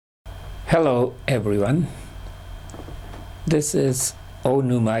Hello, everyone. This is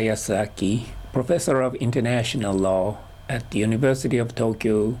Onuma Yasaki, Professor of International Law at the University of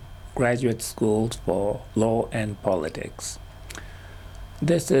Tokyo Graduate School for Law and Politics.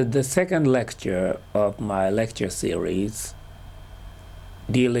 This is the second lecture of my lecture series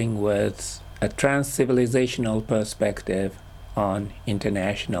dealing with a trans-civilizational perspective on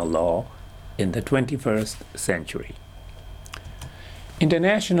international law in the 21st century.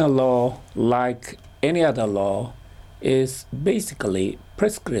 International law, like any other law, is basically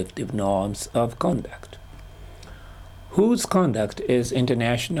prescriptive norms of conduct. Whose conduct is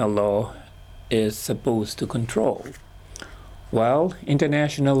international law is supposed to control? Well,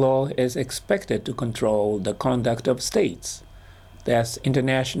 international law is expected to control the conduct of states. Thus,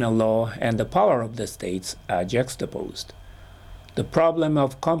 international law and the power of the states are juxtaposed. The problem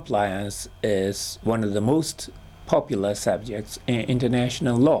of compliance is one of the most popular subjects in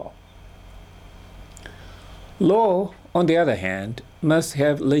international law. Law, on the other hand, must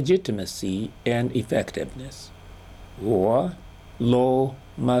have legitimacy and effectiveness, or law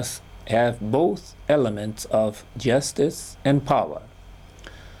must have both elements of justice and power.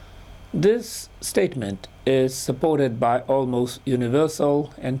 This statement is supported by almost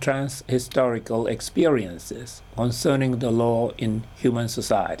universal and trans-historical experiences concerning the law in human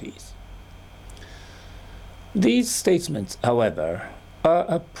societies. These statements, however, are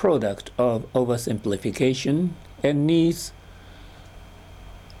a product of oversimplification and needs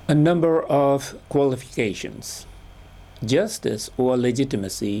a number of qualifications. Justice or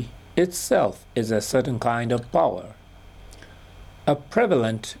legitimacy itself is a certain kind of power. A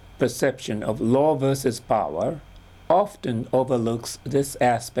prevalent perception of law versus power often overlooks this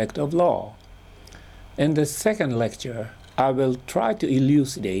aspect of law. In the second lecture, I will try to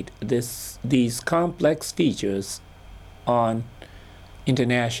elucidate these complex features on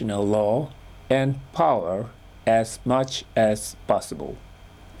international law and power as much as possible.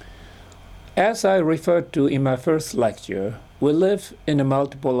 As I referred to in my first lecture, we live in a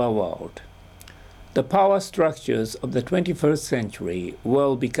multipolar world. The power structures of the 21st century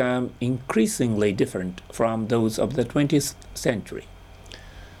will become increasingly different from those of the 20th century.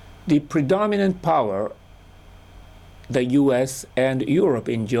 The predominant power the US and Europe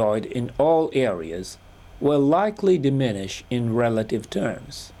enjoyed in all areas will likely diminish in relative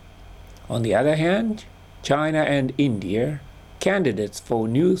terms. On the other hand, China and India, candidates for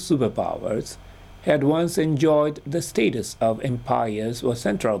new superpowers, had once enjoyed the status of empires or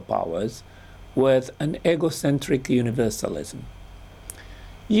central powers with an egocentric universalism.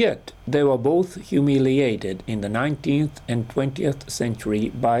 Yet they were both humiliated in the 19th and 20th century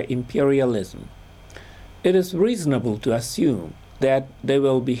by imperialism. It is reasonable to assume that they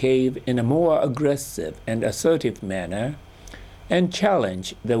will behave in a more aggressive and assertive manner and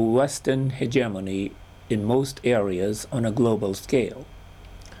challenge the Western hegemony in most areas on a global scale.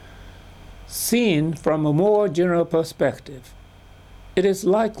 Seen from a more general perspective, it is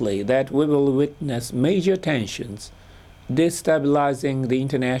likely that we will witness major tensions destabilizing the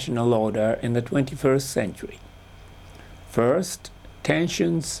international order in the 21st century. First,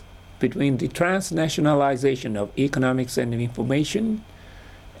 tensions between the transnationalization of economics and information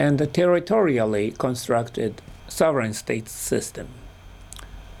and the territorially constructed sovereign state system.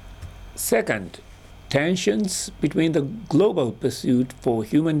 Second, tensions between the global pursuit for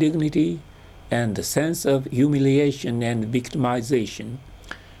human dignity and the sense of humiliation and victimization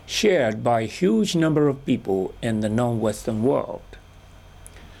shared by a huge number of people in the non-Western world.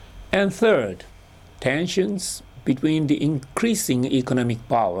 And third, tensions between the increasing economic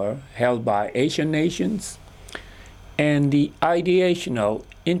power held by Asian nations and the ideational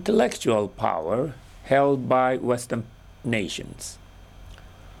intellectual power held by Western nations.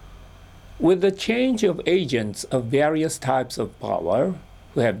 With the change of agents of various types of power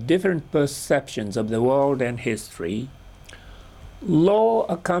who have different perceptions of the world and history, law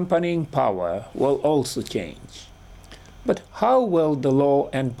accompanying power will also change. But how will the law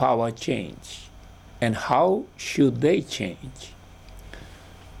and power change? And how should they change?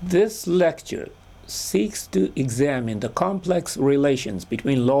 This lecture seeks to examine the complex relations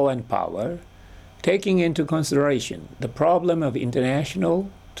between law and power, taking into consideration the problem of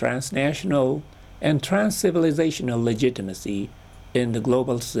international, transnational, and trans-civilizational legitimacy in the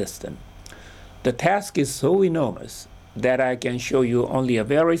global system. The task is so enormous that I can show you only a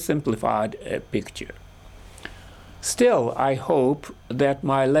very simplified picture. Still, I hope that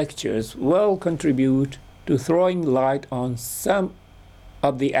my lectures will contribute to throwing light on some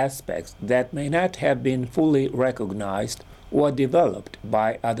of the aspects that may not have been fully recognized or developed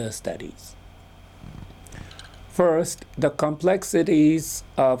by other studies. First, the complexities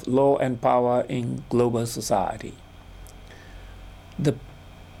of law and power in global society. The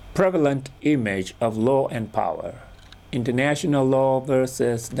prevalent image of law and power. International law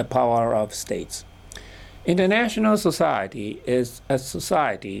versus the power of states. International society is a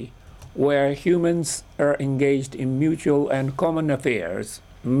society where humans are engaged in mutual and common affairs,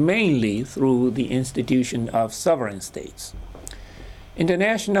 mainly through the institution of sovereign states.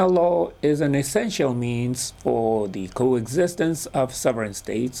 International law is an essential means for the coexistence of sovereign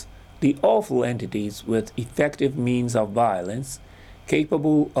states, the awful entities with effective means of violence,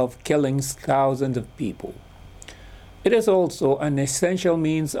 capable of killing thousands of people. It is also an essential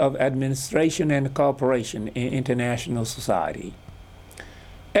means of administration and cooperation in international society.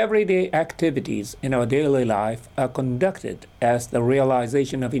 Everyday activities in our daily life are conducted as the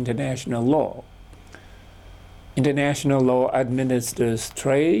realization of international law. International law administers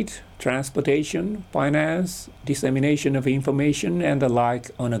trade, transportation, finance, dissemination of information, and the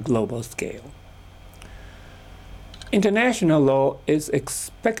like on a global scale. International law is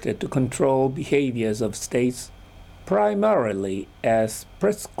expected to control behaviors of states primarily as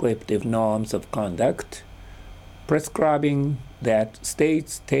prescriptive norms of conduct, prescribing that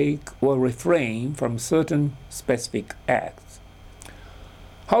states take or refrain from certain specific acts.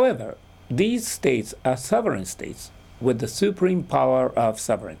 However, these states are sovereign states with the supreme power of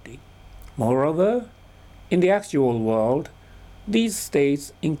sovereignty. Moreover, in the actual world, these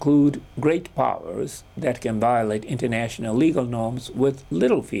states include great powers that can violate international legal norms with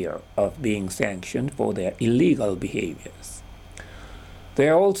little fear of being sanctioned for their illegal behaviors. They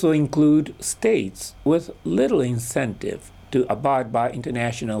also include states with little incentive to abide by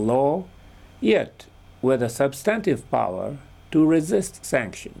international law, yet with a substantive power to resist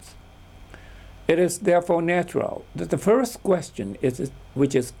sanctions. It is therefore natural that the first question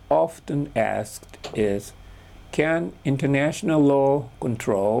which is often asked is, can international law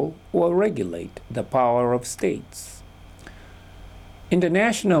control or regulate the power of states?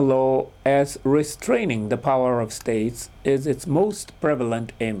 International law as restraining the power of states is its most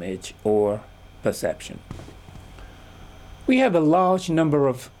prevalent image or perception. We have a large number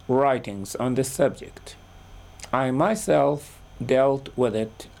of writings on this subject. I myself dealt with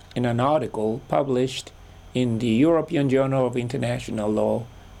it in an article published in the European Journal of International Law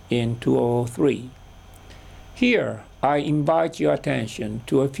in 2003. Here, I invite your attention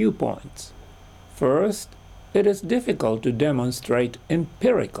to a few points. First, it is difficult to demonstrate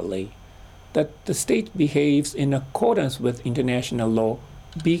empirically that the state behaves in accordance with international law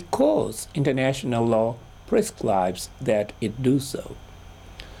because international law prescribes that it do so.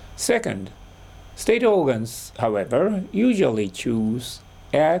 Second, state organs, however, usually choose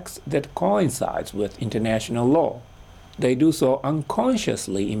acts that coincides with international law. They do so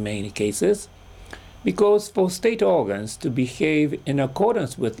unconsciously in many cases, because for state organs to behave in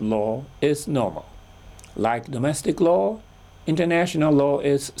accordance with law is normal. Like domestic law, international law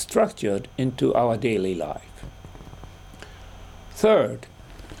is structured into our daily life. Third,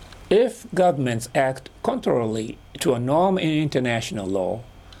 if governments act contrarily to a norm in international law,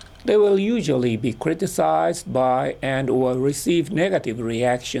 they will usually be criticized by and or receive negative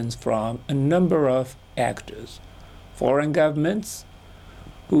reactions from a number of actors. Foreign governments,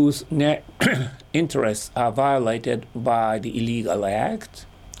 whose interests are violated by the illegal act,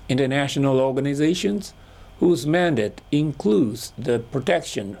 international organizations, whose mandate includes the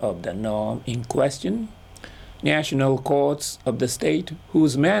protection of the norm in question, national courts of the state,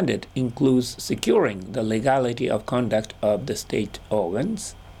 whose mandate includes securing the legality of conduct of the state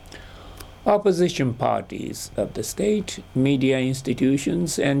organs, opposition parties of the state, media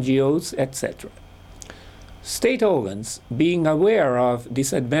institutions, NGOs, etc. State organs, being aware of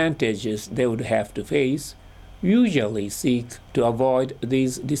disadvantages they would have to face, usually seek to avoid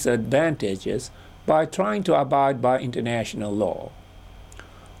these disadvantages by trying to abide by international law.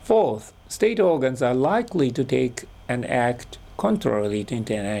 Fourth, state organs are likely to take an act contrary to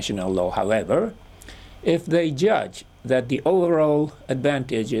international law, however, if they judge that the overall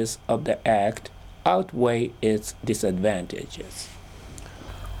advantages of the act outweigh its disadvantages.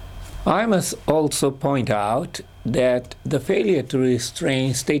 I must also point out that the failure to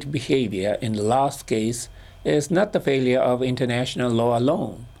restrain state behavior in the last case is not the failure of international law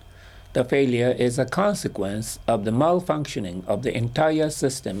alone. The failure is a consequence of the malfunctioning of the entire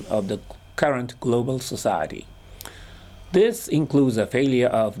system of the current global society. This includes a failure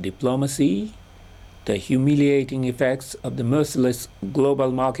of diplomacy, the humiliating effects of the merciless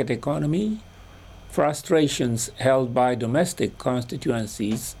global market economy, frustrations held by domestic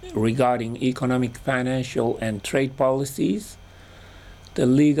constituencies regarding economic, financial, and trade policies, the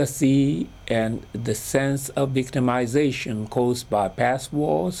legacy and the sense of victimization caused by past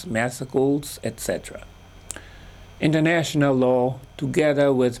wars, massacres, etc. International law,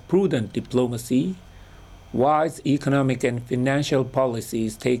 together with prudent diplomacy, wise economic and financial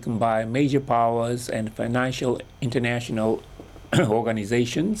policies taken by major powers and financial international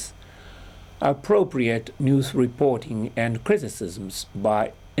organizations, appropriate news reporting and criticisms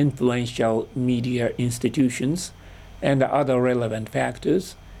by influential media institutions, and other relevant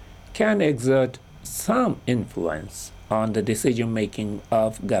factors can exert some influence on the decision-making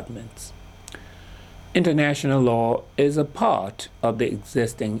of governments. International law is a part of the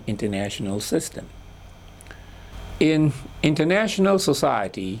existing international system. In international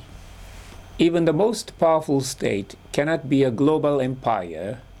society, even the most powerful state cannot be a global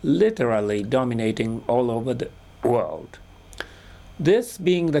empire, literally dominating all over the world. This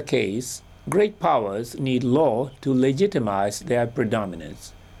being the case, great powers need law to legitimize their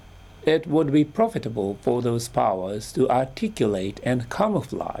predominance. It would be profitable for those powers to articulate and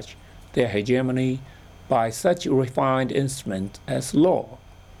camouflage their hegemony by such refined instruments as law.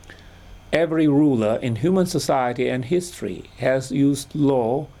 Every ruler in human society and history has used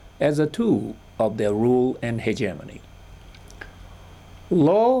law as a tool of their rule and hegemony.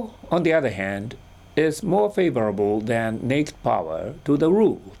 Law, on the other hand, is more favorable than naked power to the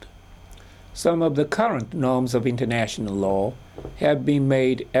ruled. Some of the current norms of international law have been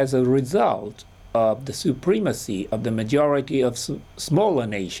made as a result of the supremacy of the majority of smaller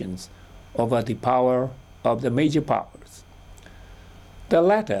nations over the power of the major powers. The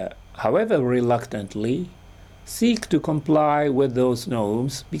latter, however reluctantly, seek to comply with those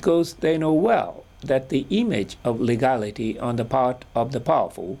norms because they know well that the image of legality on the part of the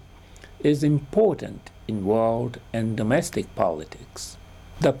powerful is important in world and domestic politics.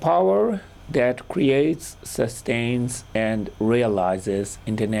 The power that creates, sustains, and realizes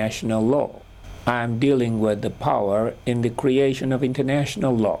international law. I am dealing with the power in the creation of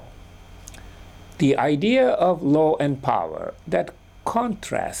international law. The idea of law and power that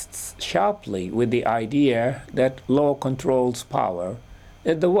contrasts sharply with the idea that law controls power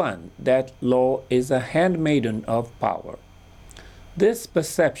is the one that law is a handmaiden of power. This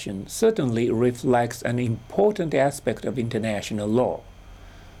perception certainly reflects an important aspect of international law.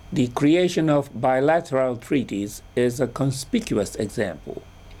 The creation of bilateral treaties is a conspicuous example.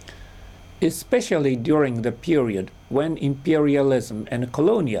 Especially during the period when imperialism and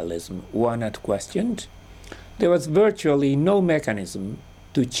colonialism were not questioned, there was virtually no mechanism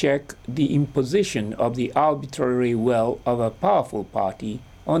to check the imposition of the arbitrary will of a powerful party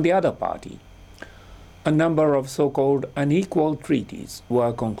on the other party. A number of so-called unequal treaties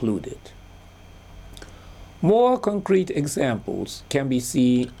were concluded. More concrete examples can be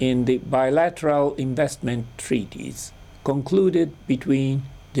seen in the bilateral investment treaties concluded between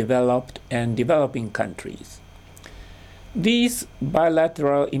developed and developing countries. These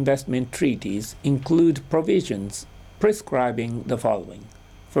bilateral investment treaties include provisions prescribing the following.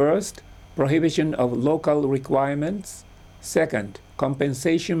 First, prohibition of local requirements. Second,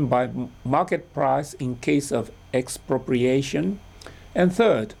 compensation by market price in case of expropriation. And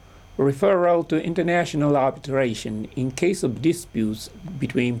third, referral to international arbitration in case of disputes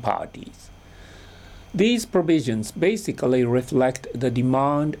between parties. These provisions basically reflect the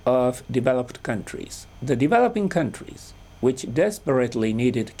demand of developed countries. The developing countries, which desperately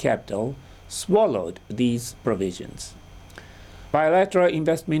needed capital, swallowed these provisions. Bilateral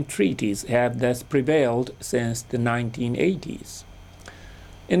investment treaties have thus prevailed since the 1980s.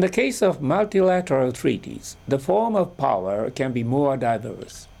 In the case of multilateral treaties, the form of power can be more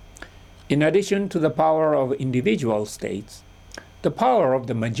diverse. In addition to the power of individual states, the power of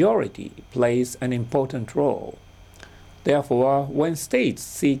the majority plays an important role. Therefore, when states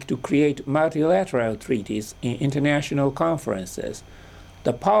seek to create multilateral treaties in international conferences,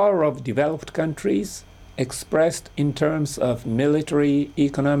 the power of developed countries, expressed in terms of military,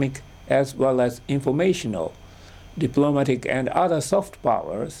 economic, as well as informational, diplomatic, and other soft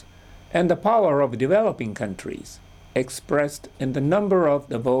powers, and the power of developing countries, expressed in the number of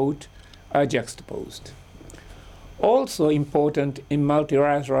the vote, are juxtaposed. Also important in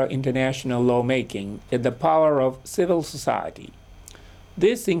multilateral international lawmaking is the power of civil society.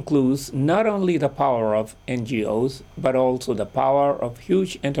 This includes not only the power of NGOs, but also the power of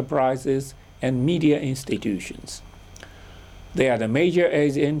huge enterprises and media institutions. They are the major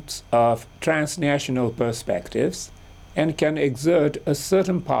agents of transnational perspectives and can exert a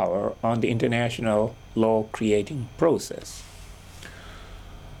certain power on the international law-creating process.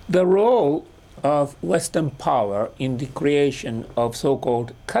 The role of Western power in the creation of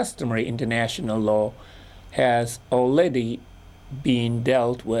so-called customary international law has already been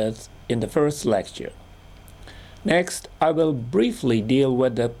dealt with in the first lecture. Next, I will briefly deal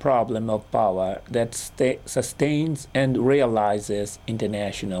with the problem of power that sustains and realizes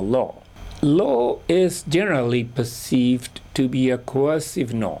international law. Law is generally perceived to be a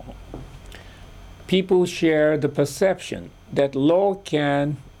coercive norm. People share the perception that law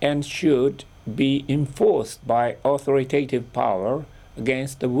can and should be enforced by authoritative power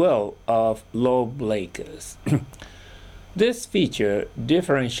against the will of lawbreakers. This feature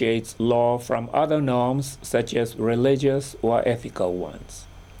differentiates law from other norms such as religious or ethical ones.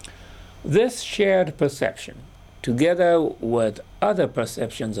 This shared perception, together with other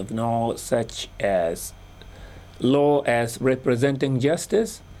perceptions of law such as law as representing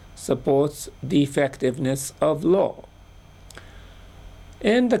justice, supports the effectiveness of law.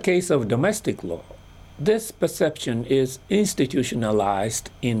 In the case of domestic law, this perception is institutionalized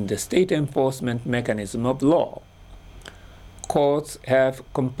in the state enforcement mechanism of law. Courts have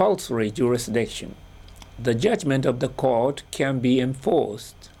compulsory jurisdiction. The judgment of the court can be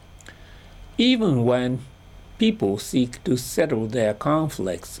enforced. Even when people seek to settle their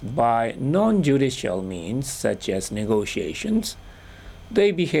conflicts by non-judicial means, such as negotiations,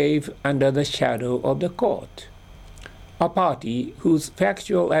 they behave under the shadow of the court. A party whose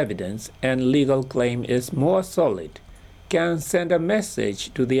factual evidence and legal claim is more solid can send a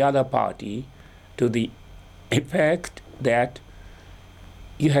message to the other party to the effect that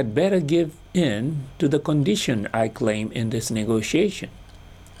you had better give in to the condition I claim in this negotiation.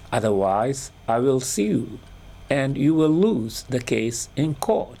 Otherwise, I will sue you, and you will lose the case in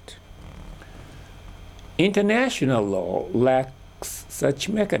court. International law lacks such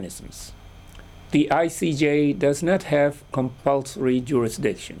mechanisms. The ICJ does not have compulsory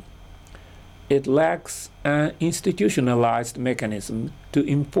jurisdiction. It lacks an institutionalized mechanism to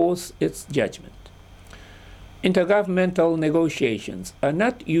enforce its judgment. Intergovernmental negotiations are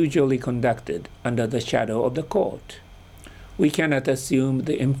not usually conducted under the shadow of the court. We cannot assume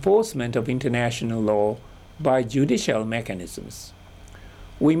the enforcement of international law by judicial mechanisms.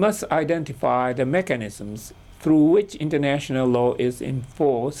 We must identify the mechanisms through which international law is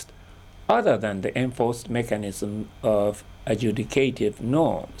enforced other than the enforced mechanism of adjudicative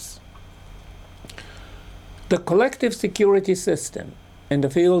norms. The collective security system in the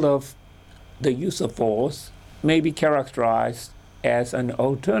field of the use of force may be characterized as an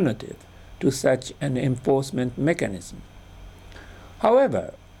alternative to such an enforcement mechanism.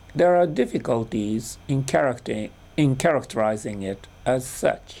 However, there are difficulties in characterizing it as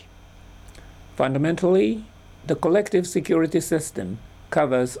such. Fundamentally, the collective security system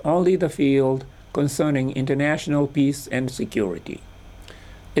covers only the field concerning international peace and security.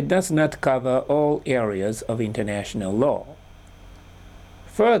 It does not cover all areas of international law.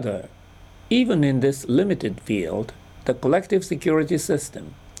 Further, even in this limited field, the collective security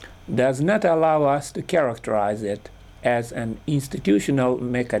system does not allow us to characterize it as an institutional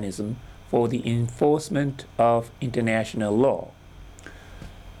mechanism for the enforcement of international law.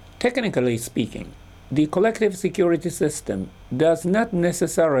 Technically speaking, the collective security system does not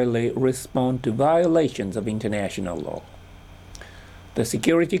necessarily respond to violations of international law. The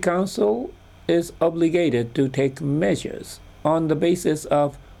Security Council is obligated to take measures on the basis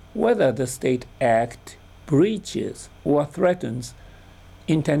of whether the state act breaches or threatens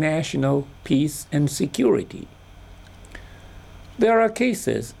international peace and security. There are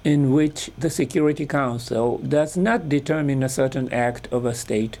cases in which the Security Council does not determine a certain act of a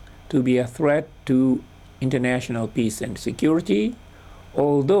state to be a threat to international peace and security,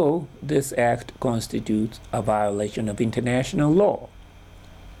 although this act constitutes a violation of international law.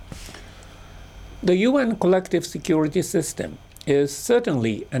 The UN collective security system is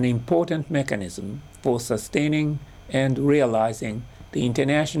certainly an important mechanism for sustaining and realizing the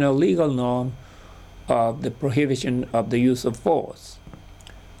international legal norm of the prohibition of the use of force.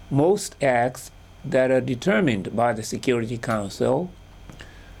 Most acts that are determined by the Security Council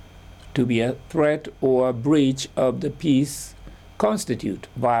to be a threat or a breach of the peace constitute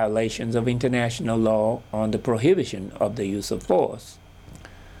violations of international law on the prohibition of the use of force.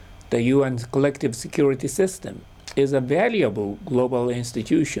 The UN's collective security system is a valuable global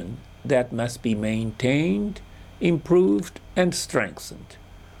institution that must be maintained, improved, and strengthened.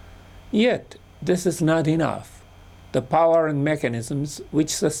 Yet, this is not enough. The power and mechanisms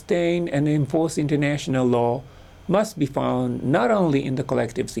which sustain and enforce international law must be found not only in the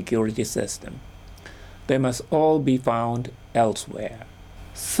collective security system. They must all be found elsewhere.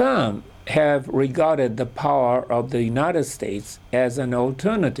 Some have regarded the power of the United States as an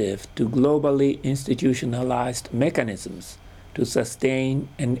alternative to globally institutionalized mechanisms to sustain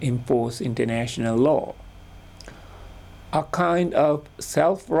and enforce international law. a kind of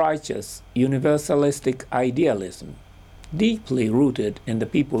self-righteous universalistic idealism deeply rooted in the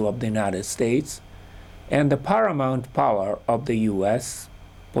people of the United States and the paramount power of the U.S.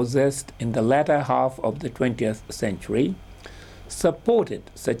 possessed in the latter half of the 20th century supported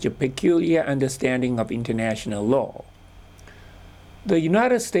such a peculiar understanding of international law. The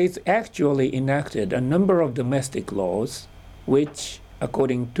United States actually enacted a number of domestic laws which,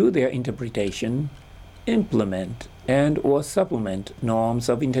 according to their interpretation, implement and/or supplement norms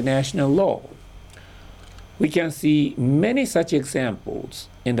of international law. We can see many such examples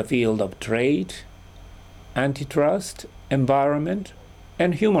in the field of trade, antitrust, environment,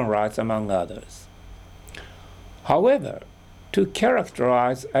 and human rights, among others. However, to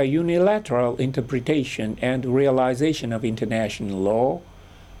characterize a unilateral interpretation and realization of international law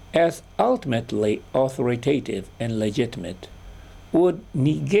as ultimately authoritative and legitimate would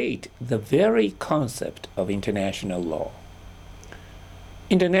negate the very concept of international law.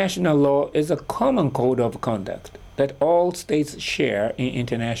 International law is a common code of conduct that all states share in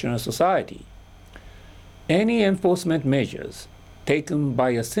international society. Any enforcement measures taken by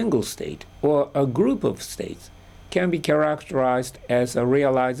a single state or a group of states can be characterized as a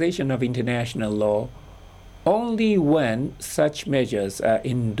realization of international law only when such measures are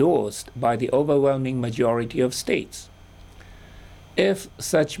endorsed by the overwhelming majority of states. If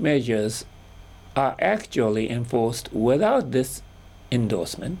such measures are actually enforced without this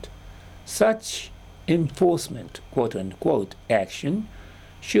endorsement, such enforcement, quote-unquote, action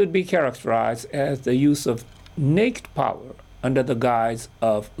should be characterized as the use of naked power under the guise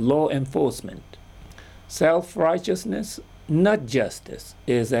of law enforcement. Self-righteousness, not justice,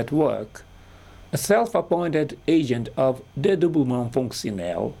 is at work. A self-appointed agent of dédoublement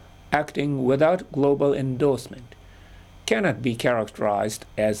fonctionnel acting without global endorsement cannot be characterized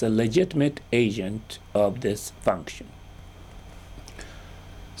as a legitimate agent of this function.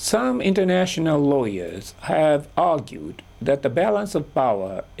 Some international lawyers have argued that the balance of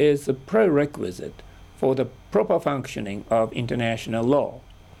power is a prerequisite for the proper functioning of international law.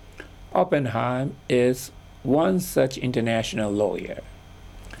 Oppenheim is one such international lawyer.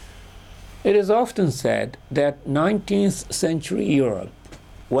 It is often said that 19th century Europe,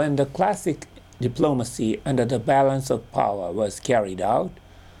 when the classic diplomacy under the balance of power was carried out,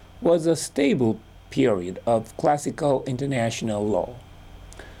 was a stable period of classical international law.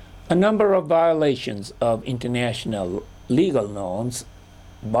 A number of violations of international legal norms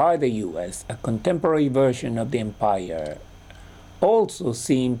by the U.S., a contemporary version of the empire, also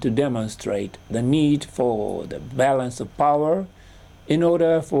seem to demonstrate the need for the balance of power in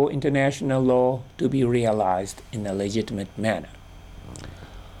order for international law to be realized in a legitimate manner.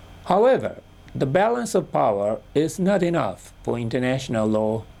 However, the balance of power is not enough for international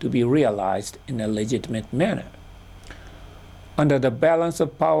law to be realized in a legitimate manner. Under the balance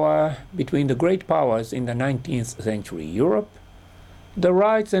of power between the great powers in the 19th century Europe, the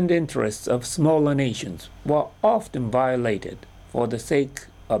rights and interests of smaller nations were often violated for the sake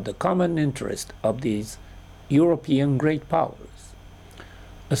of the common interest of these European great powers.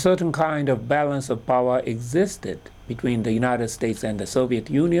 A certain kind of balance of power existed between the United States and the Soviet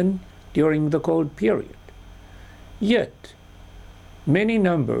Union during the Cold Period. Yet, many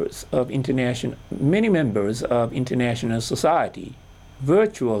members of international society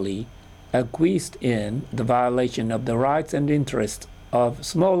virtually acquiesced in the violation of the rights and interests of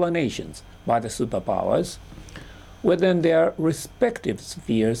smaller nations by the superpowers within their respective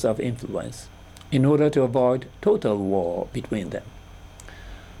spheres of influence in order to avoid total war between them.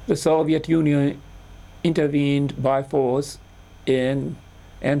 The Soviet Union intervened by force in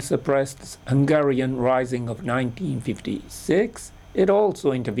and suppressed Hungarian Rising of 1956. It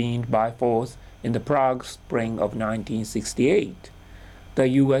also intervened by force in the Prague Spring of 1968. The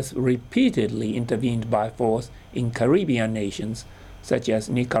U.S. repeatedly intervened by force in Caribbean nations such as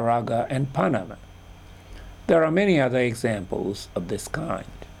Nicaragua and Panama. There are many other examples of this kind.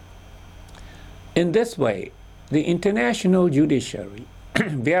 In this way, the international judiciary,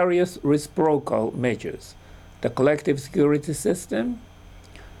 various reciprocal measures, the collective security system,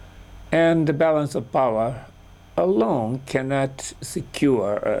 and the balance of power alone cannot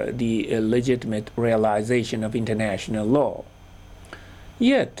secure the legitimate realization of international law.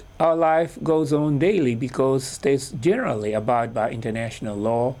 Yet, our life goes on daily because states generally abide by international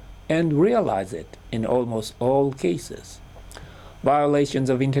law and realize it in almost all cases. Violations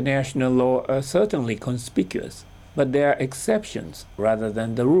of international law are certainly conspicuous, but they are exceptions rather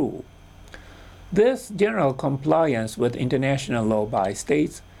than the rule. This general compliance with international law by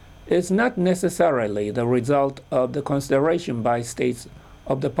states is not necessarily the result of the consideration by states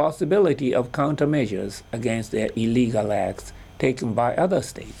of the possibility of countermeasures against their illegal acts taken by other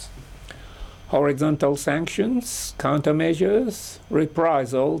states. Horizontal sanctions, countermeasures,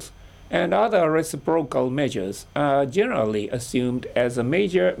 reprisals, and other reciprocal measures are generally assumed as a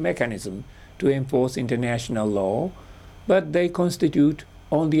major mechanism to enforce international law, but they constitute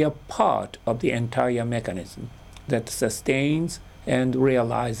only a part of the entire mechanism that sustains and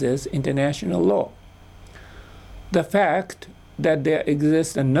realizes international law. The fact that there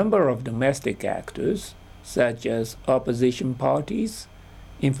exist a number of domestic actors, such as opposition parties,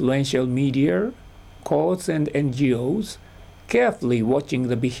 influential media, courts, and NGOs, carefully watching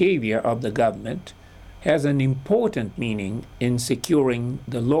the behavior of the government, has an important meaning in securing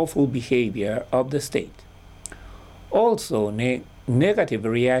the lawful behavior of the state. Also, negative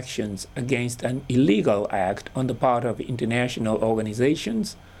reactions against an illegal act on the part of international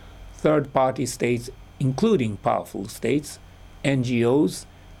organizations, third-party states, including powerful states, NGOs,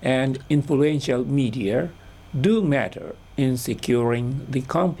 and influential media, do matter in securing the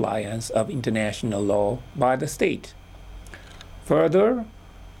compliance of international law by the state. Further,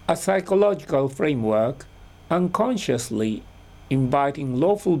 a psychological framework unconsciously inviting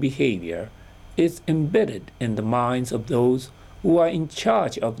lawful behavior is embedded in the minds of those who are in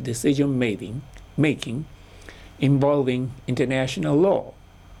charge of decision-making involving international law.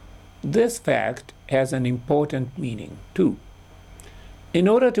 This fact has an important meaning, too. In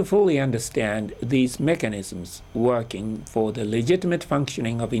order to fully understand these mechanisms working for the legitimate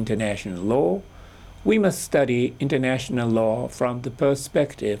functioning of international law, we must study international law from the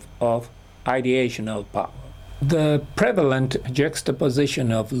perspective of ideational power. The prevalent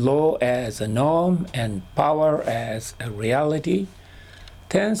juxtaposition of law as a norm and power as a reality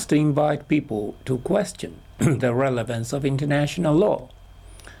tends to invite people to question the relevance of international law.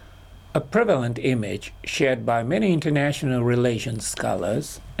 A prevalent image shared by many international relations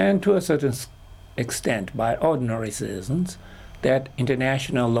scholars, and to a certain extent by ordinary citizens, that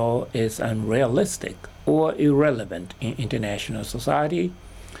international law is unrealistic or irrelevant in international society,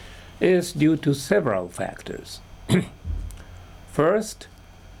 is due to several factors. First,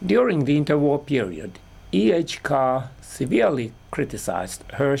 during the interwar period, E.H. Carr severely criticized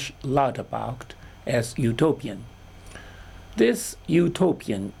Hersch-Lauterpacht as utopian. This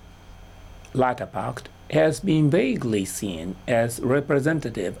utopian Lauterpacht has been vaguely seen as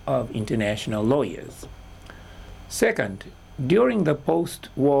representative of international lawyers. Second, during the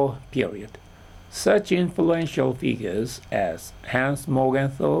post-war period, such influential figures as Hans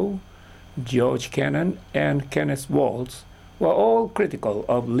Morgenthau, George Kennan, and Kenneth Waltz were all critical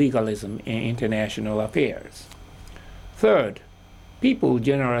of legalism in international affairs. Third, people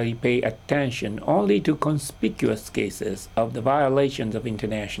generally pay attention only to conspicuous cases of the violations of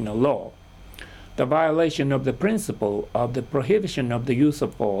international law. The violation of the principle of the prohibition of the use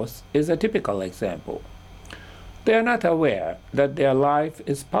of force is a typical example. They are not aware that their life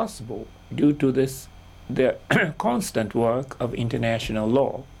is possible due to the constant work of international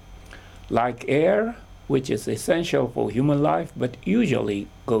law. Like air, which is essential for human life but usually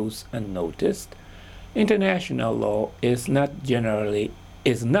goes unnoticed, international law is not generally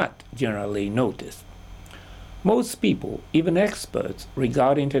noticed. Most people, even experts,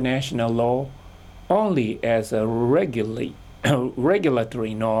 regard international law only as a regulatory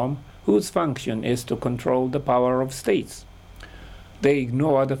norm whose function is to control the power of states. They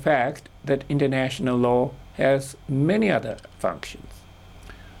ignore the fact that international law has many other functions.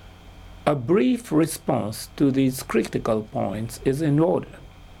 A brief response to these critical points is in order.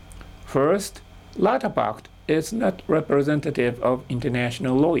 First, Lauterpacht is not representative of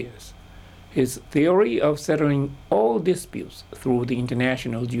international lawyers. His theory of settling all disputes through the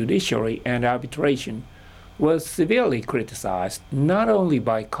international judiciary and arbitration was severely criticized not only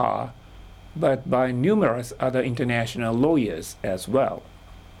by Carr, but by numerous other international lawyers as well.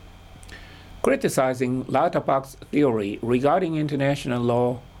 Criticizing Lauterpacht's theory regarding international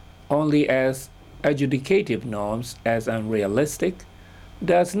law only as adjudicative norms as unrealistic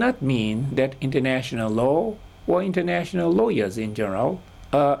does not mean that international law or international lawyers in general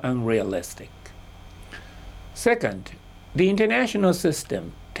are unrealistic. Second, the international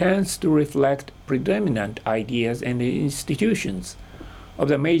system tends to reflect predominant ideas and institutions of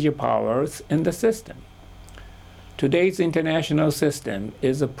the major powers in the system. Today's international system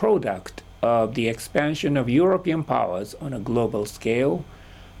is a product of the expansion of European powers on a global scale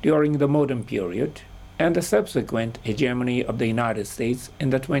during the modern period and the subsequent hegemony of the United States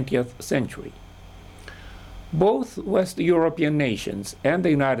in the 20th century. Both West European nations and the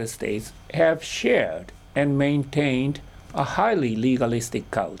United States have shared and maintained a highly legalistic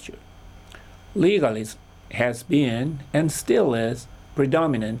culture. Legalism has been and still is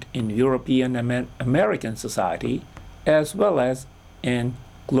predominant in European American society as well as in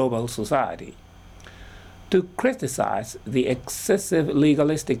global society. To criticize the excessive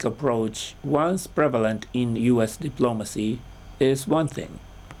legalistic approach once prevalent in U.S. diplomacy is one thing.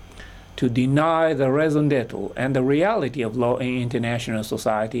 To deny the raison d'etre and the reality of law in international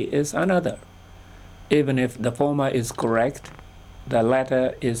society is another. Even if the former is correct, the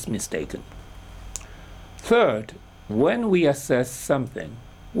latter is mistaken. Third, when we assess something,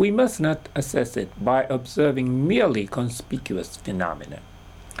 we must not assess it by observing merely conspicuous phenomena.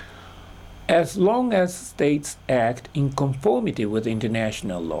 As long as states act in conformity with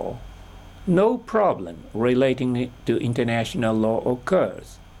international law, no problem relating to international law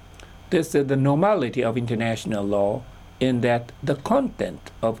occurs. This is the normality of international law in that the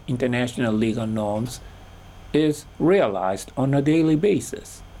content of international legal norms is realized on a daily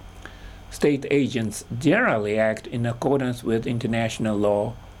basis. State agents generally act in accordance with international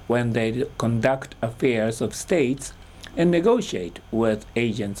law when they conduct affairs of states and negotiate with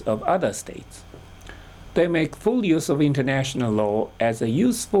agents of other states. They make full use of international law as a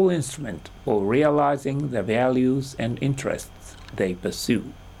useful instrument for realizing the values and interests they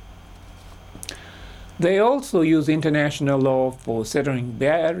pursue. They also use international law for settling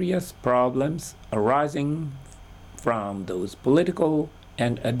various problems arising from those political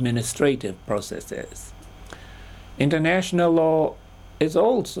and administrative processes. International law is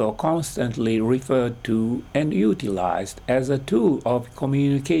also constantly referred to and utilized as a tool of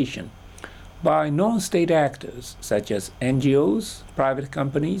communication by non-state actors such as NGOs, private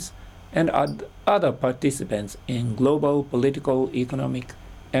companies, and other participants in global political, economic,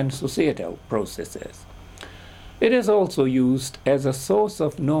 and societal processes. It is also used as a source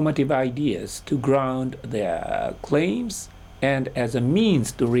of normative ideas to ground their claims and as a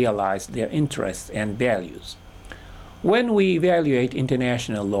means to realize their interests and values. When we evaluate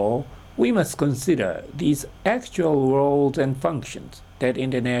international law, we must consider these actual roles and functions that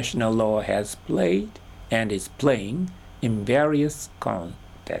international law has played and is playing in various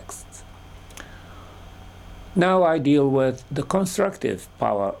contexts. Now I deal with the constructive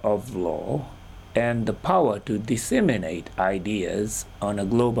power of law and the power to disseminate ideas on a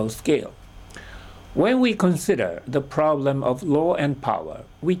global scale. When we consider the problem of law and power,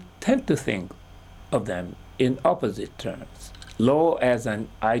 we tend to think of them in opposite terms: law as an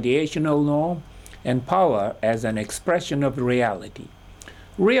ideational norm and power as an expression of reality.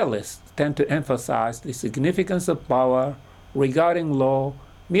 Realists tend to emphasize the significance of power, regarding law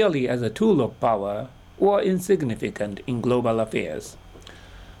merely as a tool of power or insignificant in global affairs.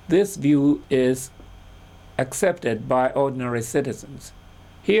 This view is accepted by ordinary citizens.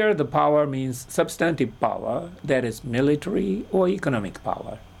 Here the power means substantive power, that is military or economic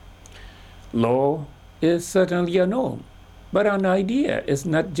power. Law is certainly a norm, but an idea is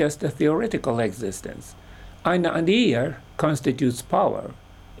not just a theoretical existence. An idea constitutes power.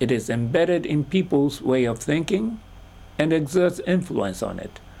 It is embedded in people's way of thinking and exerts influence on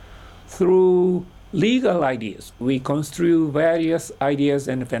it. Through legal ideas, we construe various ideas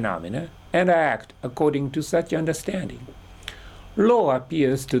and phenomena and act according to such understanding. Law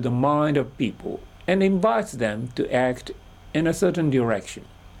appeals to the mind of people and invites them to act in a certain direction.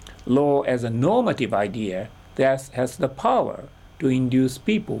 Law as a normative idea thus has the power to induce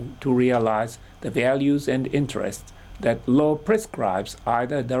people to realize the values and interests that law prescribes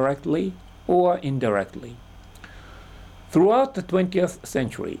either directly or indirectly. Throughout the 20th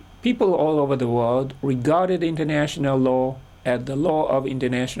century, people all over the world regarded international law as the law of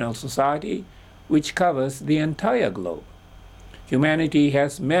international society, which covers the entire globe. Humanity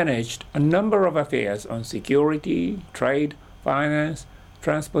has managed a number of affairs on security, trade, finance,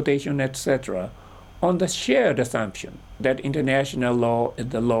 transportation, etc., on the shared assumption that international law is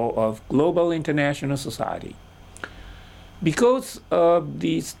the law of global international society. Because of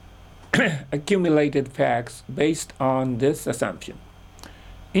these accumulated facts based on this assumption,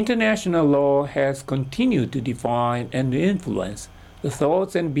 international law has continued to define and influence the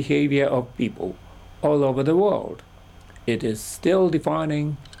thoughts and behavior of people all over the world. It is still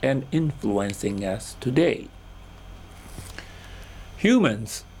defining and influencing us today.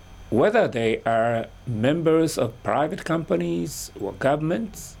 Humans, whether they are members of private companies or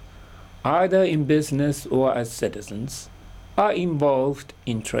governments, either in business or as citizens, are involved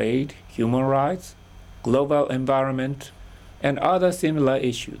in trade, human rights, global environment, and other similar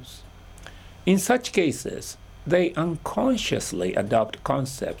issues. In such cases, they unconsciously adopt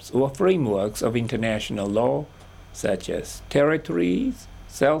concepts or frameworks of international law, such as territories,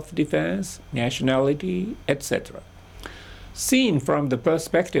 self-defense, nationality, etc. Seen from the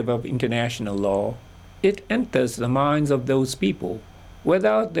perspective of international law, it enters the minds of those people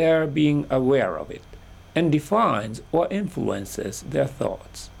without their being aware of it, and defines or influences their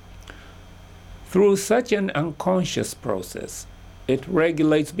thoughts. Through such an unconscious process, it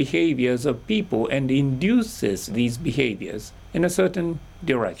regulates behaviors of people and induces these behaviors in a certain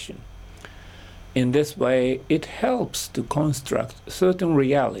direction. In this way, it helps to construct certain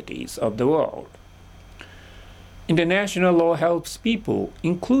realities of the world. International law helps people,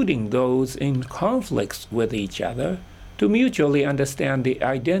 including those in conflicts with each other, to mutually understand the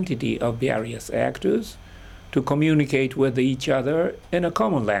identity of various actors, to communicate with each other in a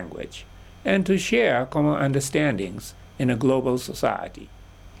common language, and to share common understandings in a global society.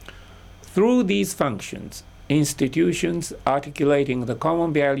 Through these functions, institutions articulating the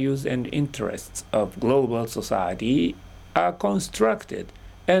common values and interests of global society are constructed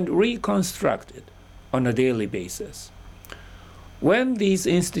and reconstructed on a daily basis. When these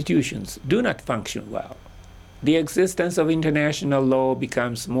institutions do not function well, the existence of international law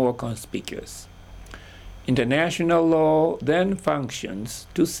becomes more conspicuous. International law then functions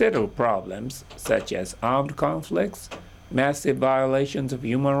to settle problems such as armed conflicts, massive violations of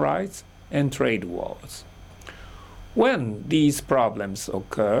human rights, and trade wars. When these problems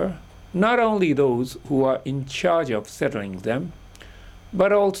occur, not only those who are in charge of settling them,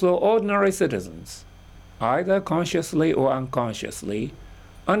 but also ordinary citizens, either consciously or unconsciously,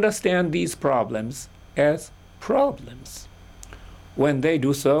 understand these problems as problems. When they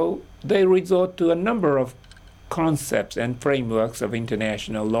do so, they resort to a number of concepts and frameworks of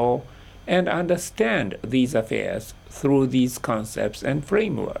international law and understand these affairs through these concepts and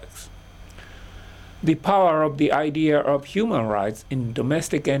frameworks. The power of the idea of human rights in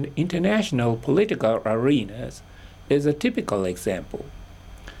domestic and international political arenas is a typical example.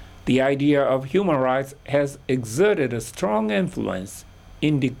 The idea of human rights has exerted a strong influence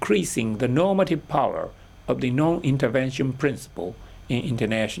in decreasing the normative power of the non-intervention principle in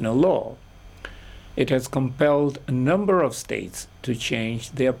international law. It has compelled a number of states to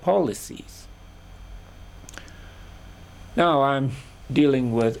change their policies. Now I'm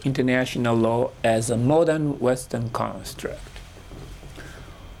dealing with international law as a modern Western construct.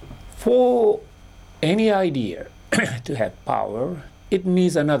 For any idea to have power, it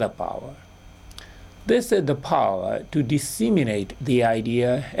needs another power. This is the power to disseminate the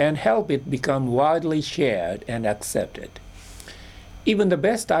idea and help it become widely shared and accepted. Even the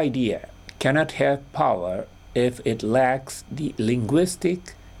best idea cannot have power if it lacks the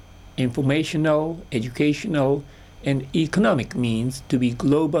linguistic, informational, educational, and economic means to be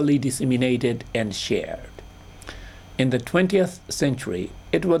globally disseminated and shared. In the 20th century,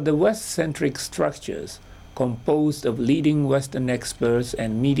 it was the West-centric structures composed of leading Western experts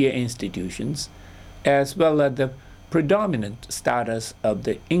and media institutions, as well as the predominant status of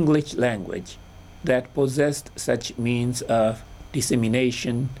the English language that possessed such means of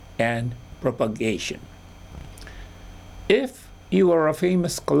dissemination and propagation. If you are a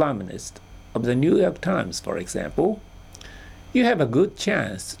famous columnist of the New York Times, for example, you have a good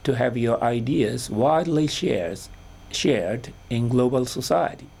chance to have your ideas widely shared in global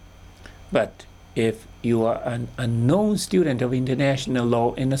society. But if you are an unknown student of international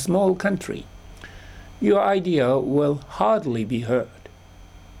law in a small country, your idea will hardly be heard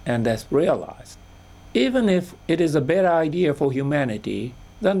and thus realized, even if it is a better idea for humanity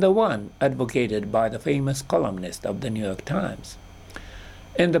than the one advocated by the famous columnist of the New York Times.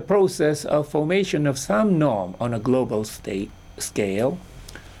 In the process of formation of some norm on a global scale,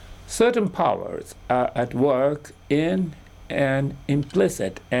 certain powers are at work in an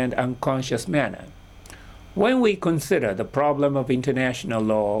implicit and unconscious manner. When we consider the problem of international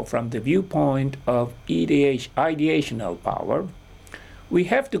law from the viewpoint of ideational power, we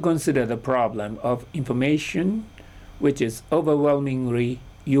have to consider the problem of information, which is overwhelmingly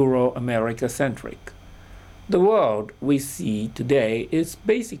Euro-America-centric. The world we see today is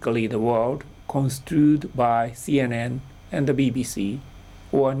basically the world construed by CNN and the BBC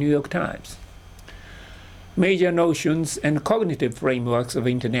or New York Times. Major notions and cognitive frameworks of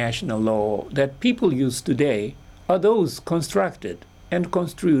international law that people use today are those constructed and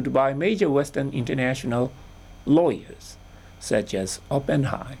construed by major Western international lawyers, such as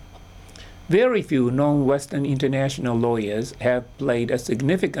Oppenheim. Very few non-Western international lawyers have played a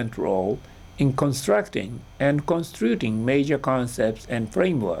significant role in constructing and construing major concepts and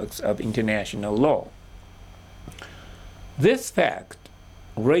frameworks of international law. This fact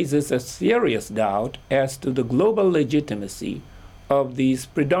raises a serious doubt as to the global legitimacy of these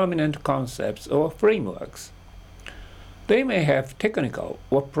predominant concepts or frameworks. They may have technical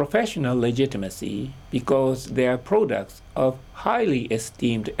or professional legitimacy because they are products of highly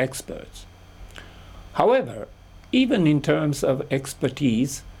esteemed experts. However, even in terms of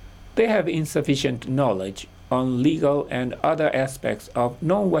expertise, they have insufficient knowledge on legal and other aspects of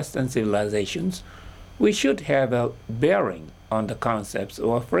non-Western civilizations which should have a bearing on the concepts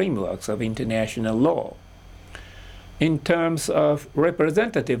or frameworks of international law. In terms of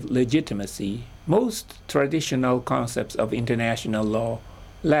representative legitimacy, most traditional concepts of international law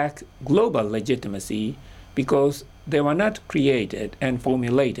lack global legitimacy because they were not created and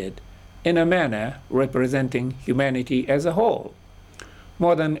formulated in a manner representing humanity as a whole.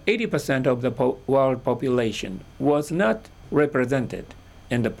 More than 80% of the world population was not represented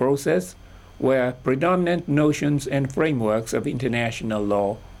in the process where predominant notions and frameworks of international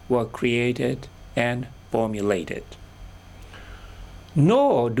law were created and formulated.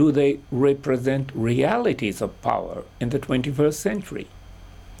 Nor do they represent realities of power in the 21st century.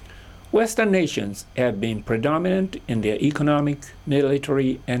 Western nations have been predominant in their economic,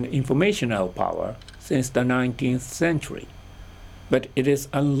 military, and informational power since the 19th century, but it is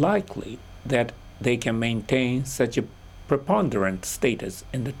unlikely that they can maintain such a preponderant status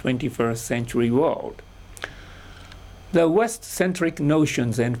in the 21st century world. The West-centric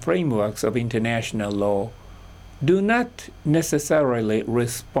notions and frameworks of international law do not necessarily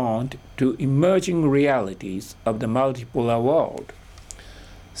respond to emerging realities of the multipolar world.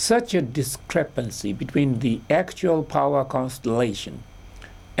 Such a discrepancy between the actual power constellation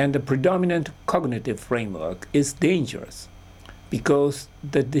and the predominant cognitive framework is dangerous because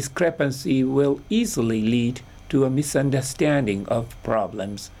the discrepancy will easily lead to a misunderstanding of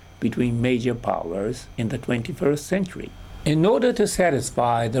problems between major powers in the 21st century. In order to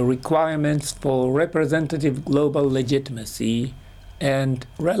satisfy the requirements for representative global legitimacy and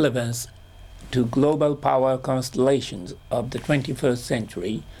relevance to global power constellations of the 21st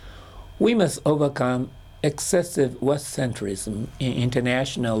century, we must overcome excessive West-centrism in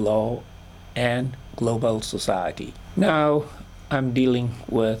international law and global society. Now, I'm dealing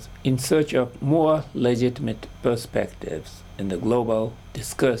with in search of more legitimate perspectives in the global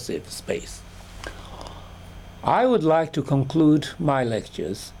discursive space. I would like to conclude my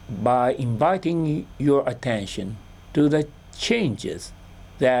lectures by inviting your attention to the changes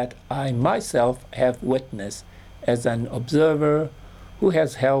that I myself have witnessed as an observer who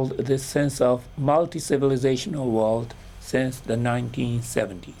has held this sense of multi-civilizational world since the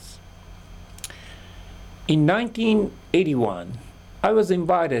 1970s. In 1981, I was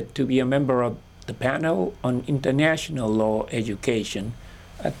invited to be a member of the panel on international law education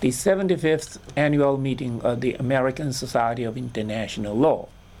at the 75th annual meeting of the American Society of International Law.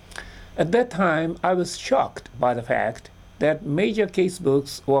 At that time, I was shocked by the fact that major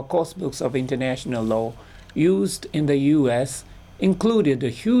casebooks or coursebooks of international law used in the U.S. included a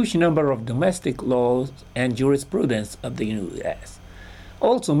huge number of domestic laws and jurisprudence of the U.S.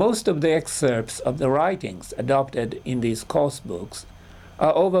 Also, most of the excerpts of the writings adopted in these coursebooks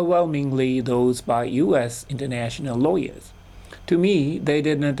are overwhelmingly those by U.S. international lawyers. To me, they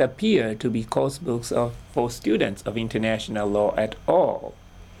did not appear to be coursebooks for students of international law at all.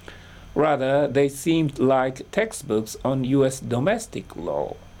 Rather, they seemed like textbooks on U.S. domestic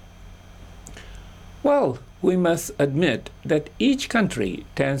law. Well, we must admit that each country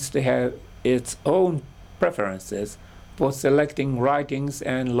tends to have its own preferences for selecting writings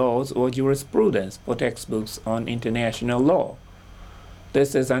and laws or jurisprudence for textbooks on international law.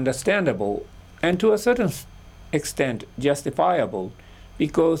 This is understandable and to a certain extent justifiable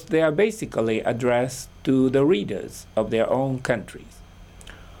because they are basically addressed to the readers of their own countries.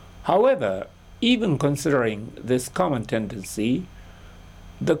 However, even considering this common tendency,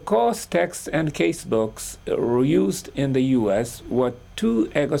 the course texts and casebooks used in the U.S. were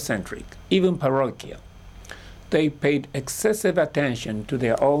too egocentric, even parochial. They paid excessive attention to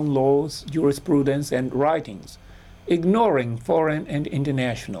their own laws, jurisprudence, and writings, ignoring foreign and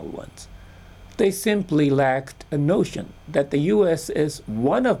international ones. They simply lacked a notion that the U.S. is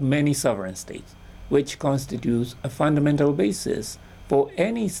one of many sovereign states, which constitutes a fundamental basis for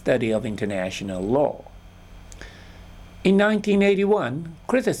any study of international law. In 1981,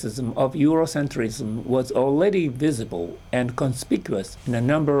 criticism of Eurocentrism was already visible and conspicuous in a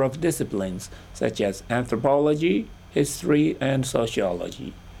number of disciplines such as anthropology, history, and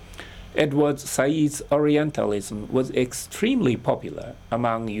sociology. Edward Said's Orientalism was extremely popular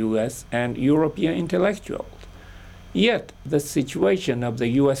among U.S. and European intellectuals. Yet, the situation of the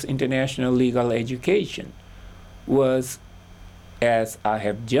U.S. international legal education was as I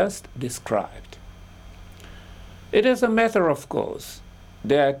have just described. It is a matter of course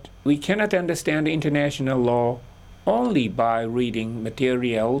that we cannot understand international law only by reading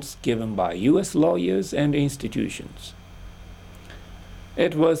materials given by U.S. lawyers and institutions.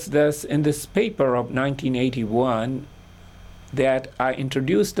 It was thus in this paper of 1981 that I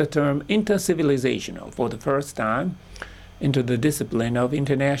introduced the term intercivilizational for the first time into the discipline of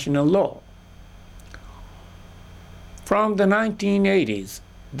international law. From the 1980s,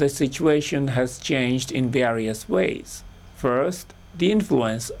 the situation has changed in various ways. First, the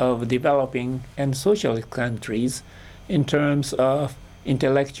influence of developing and socialist countries in terms of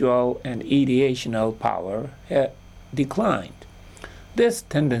intellectual and ideational power had declined. This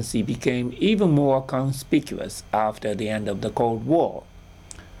tendency became even more conspicuous after the end of the Cold War.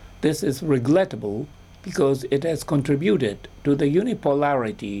 This is regrettable because it has contributed to the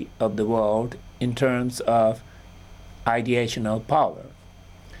unipolarity of the world in terms of ideational power.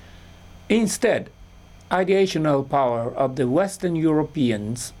 Instead, ideational power of the Western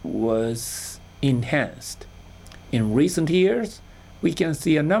Europeans was enhanced. In recent years, we can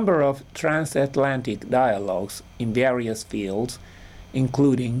see a number of transatlantic dialogues in various fields,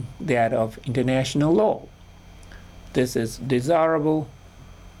 including that of international law. This is desirable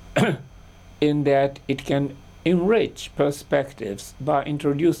in that it can enrich perspectives by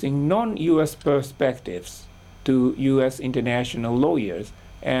introducing non-U.S. perspectives to U.S. international lawyers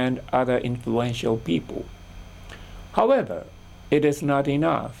and other influential people. However, it is not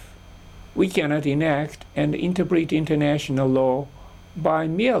enough. We cannot enact and interpret international law by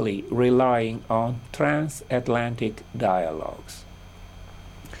merely relying on transatlantic dialogues.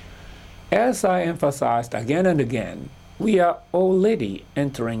 As I emphasized again and again, we are already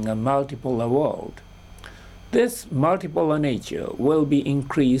entering a multipolar world. This multipolar nature will be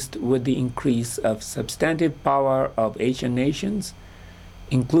increased with the increase of substantive power of Asian nations,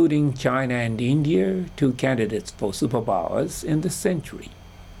 including China and India, two candidates for superpowers in this century.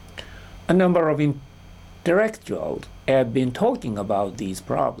 A number of intellectuals have been talking about these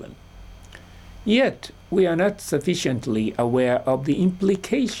problems. Yet, we are not sufficiently aware of the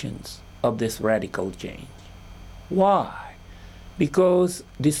implications of this radical change. Why? Because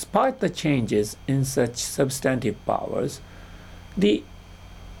despite the changes in such substantive powers, the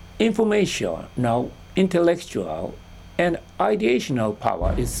informational, intellectual, and ideational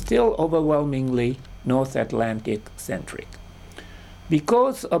power is still overwhelmingly North Atlantic centric.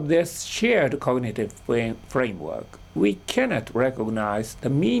 Because of this shared cognitive framework, we cannot recognize the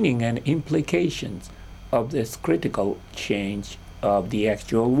meaning and implications of this critical change of the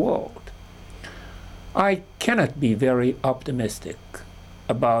actual world. I cannot be very optimistic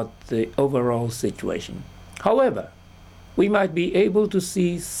about the overall situation. However, we might be able to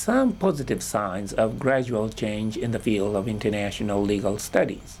see some positive signs of gradual change in the field of international legal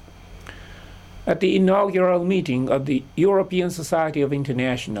studies. At the inaugural meeting of the European Society of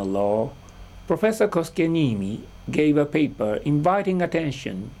International Law, Professor Koskenniemi gave a paper inviting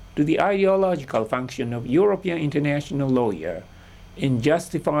attention to the ideological function of European international law in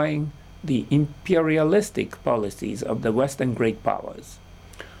justifying the imperialistic policies of the Western great powers.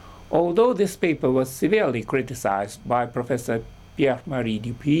 Although this paper was severely criticized by Professor Pierre-Marie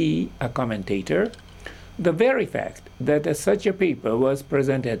Dupuy, a commentator, the very fact that such a paper was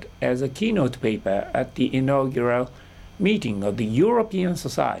presented as a keynote paper at the inaugural meeting of the European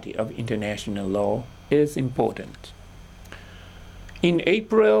Society of International Law is important. In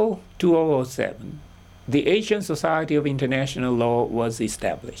April 2007, the Asian Society of International Law was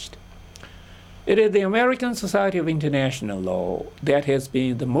established. It is the American Society of International Law that has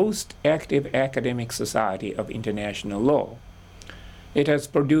been the most active academic society of international law. It has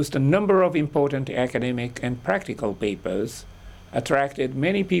produced a number of important academic and practical papers, attracted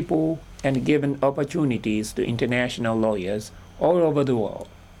many people, and given opportunities to international lawyers all over the world.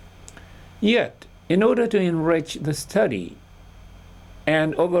 Yet, in order to enrich the study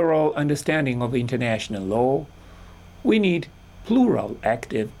and overall understanding of international law, we need plural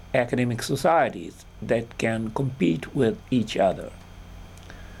active academic societies that can compete with each other.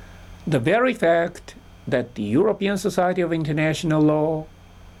 The very fact that the European Society of International Law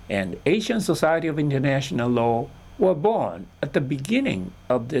and Asian Society of International Law were born at the beginning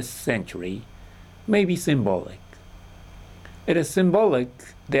of this century may be symbolic. It is symbolic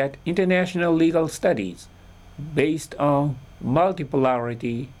that international legal studies based on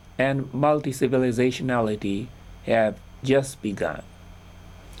multipolarity and multi-civilizationality have just begun.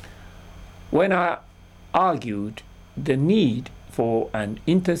 When I argued the need for an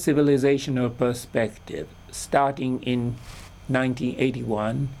intercivilizational perspective starting in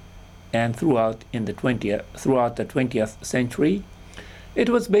 1981 and throughout the 20th century, it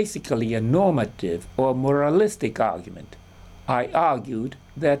was basically a normative or moralistic argument. I argued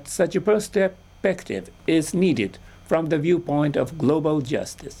that such a perspective is needed from the viewpoint of global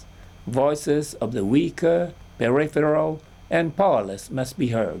justice, voices of the weaker, peripheral, and powerless must be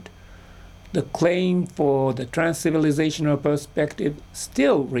heard. The claim for the trans-civilizational perspective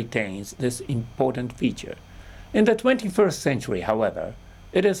still retains this important feature. In the 21st century, however,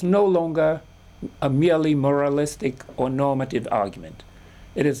 it is no longer a merely moralistic or normative argument.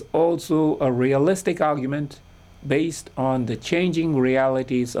 It is also a realistic argument based on the changing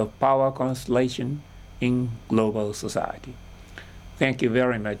realities of power constellation in global society. Thank you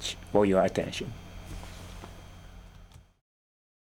very much for your attention.